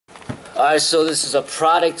Alright, so this is a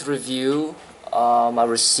product review. I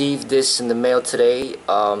received this in the mail today.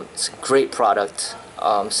 It's a great product.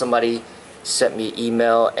 Somebody sent me an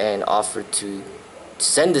email and offered to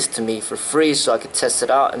send this to me for free so I could test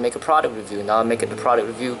it out and make a product review. Now I'm making the product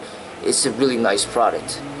review. It's a really nice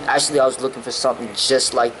product. Actually, I was looking for something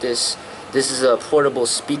just like this. This is a portable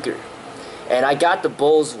speaker. And I got the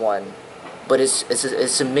Bose one, but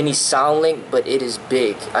it's a mini sound link, but it is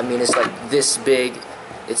big. I mean, it's like this big.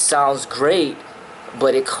 It sounds great,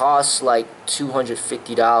 but it costs like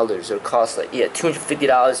 $250, or costs like, yeah,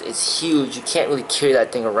 $250. It's huge. You can't really carry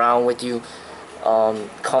that thing around with you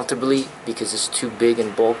comfortably because it's too big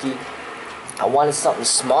and bulky. I wanted something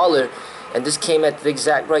smaller, and this came at the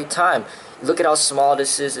exact right time. Look at how small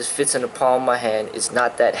this is. It fits in the palm of my hand. It's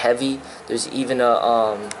not that heavy. There's even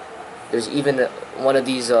one of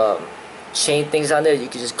these chain things on there. You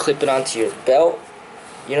can just clip it onto your belt.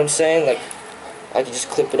 You know what I'm saying? Like, I can just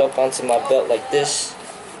clip it up onto my belt like this,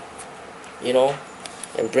 you know,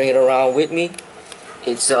 and bring it around with me.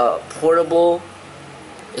 It's a portable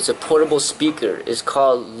speaker. It's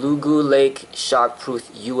called LuguLake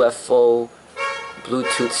Shockproof UFO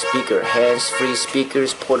Bluetooth Speaker. Hands-free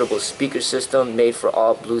speakers, portable speaker system made for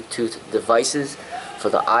all Bluetooth devices, for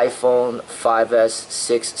the iPhone 5S,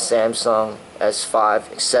 6, Samsung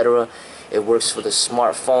S5, etc. It works for the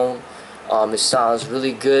smartphone. It sounds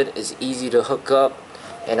really good. It's easy to hook up,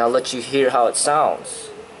 and I'll let you hear how it sounds.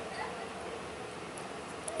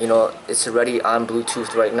 You know, it's already on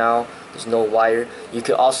Bluetooth right now. There's no wire. You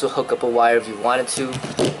could also hook up a wire if you wanted to.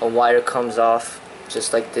 A wire comes off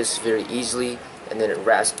just like this very easily, and then it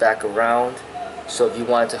wraps back around. So if you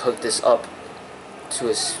wanted to hook this up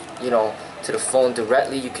to to the phone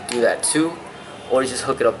directly, you could do that too, or you just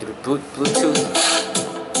hook it up through Bluetooth.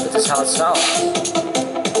 But this is how it sounds.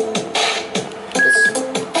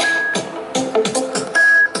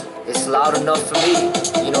 It's loud enough for me,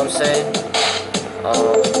 you know what I'm saying?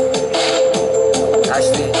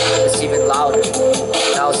 Actually, it's even louder.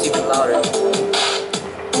 Now it's even louder.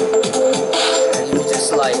 And you can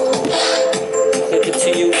just like hook it to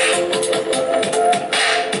you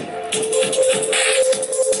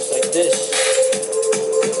like this.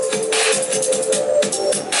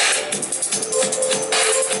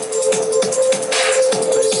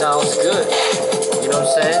 But it sounds good, you know what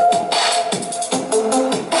I'm saying?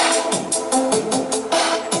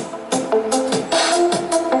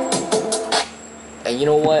 And you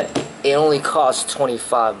know what? It only costs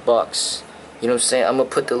 25 bucks. You know what I'm saying? I'm gonna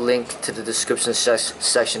put the link to the description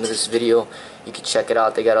section of this video. You can check it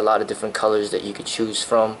out. They got a lot of different colors that you could choose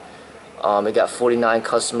from. It got 49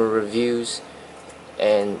 customer reviews,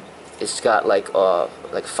 and it's got like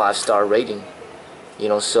 5-star rating. You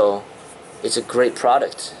know, so it's a great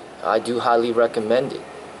product. I do highly recommend it.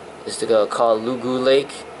 It's called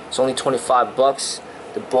LuguLake. It's only 25 bucks.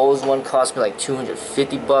 The Bose one cost me like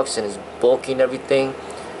 250 bucks, and it's bulky and everything.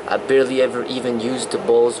 I barely ever even used the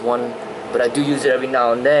Bose one, but I do use it every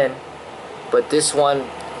now and then. But this one,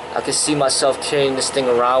 I can see myself carrying this thing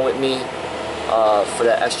around with me for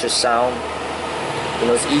that extra sound. You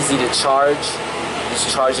know, it's easy to charge. Just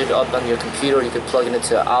charge it up on your computer, or you could plug it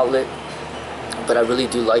into an outlet. But I really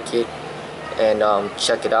do like it, and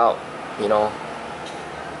check it out, you know.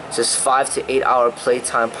 Just 5 to 8 hour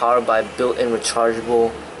playtime, powered by built-in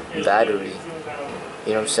rechargeable battery.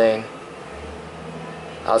 You know what I'm saying?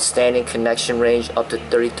 Outstanding connection range up to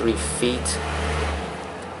 33 feet.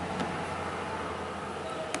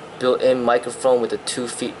 Built-in microphone with a 2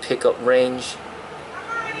 feet pickup range.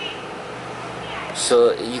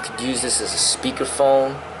 So you could use this as a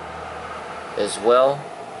speakerphone as well.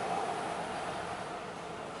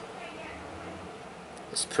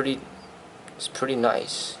 It's pretty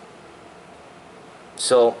nice.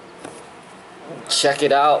 So check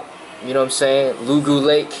it out. You know what I'm saying?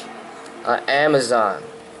 LuguLake on Amazon.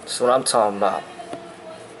 That's what I'm talking about.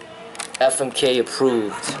 FMK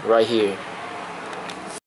approved right here.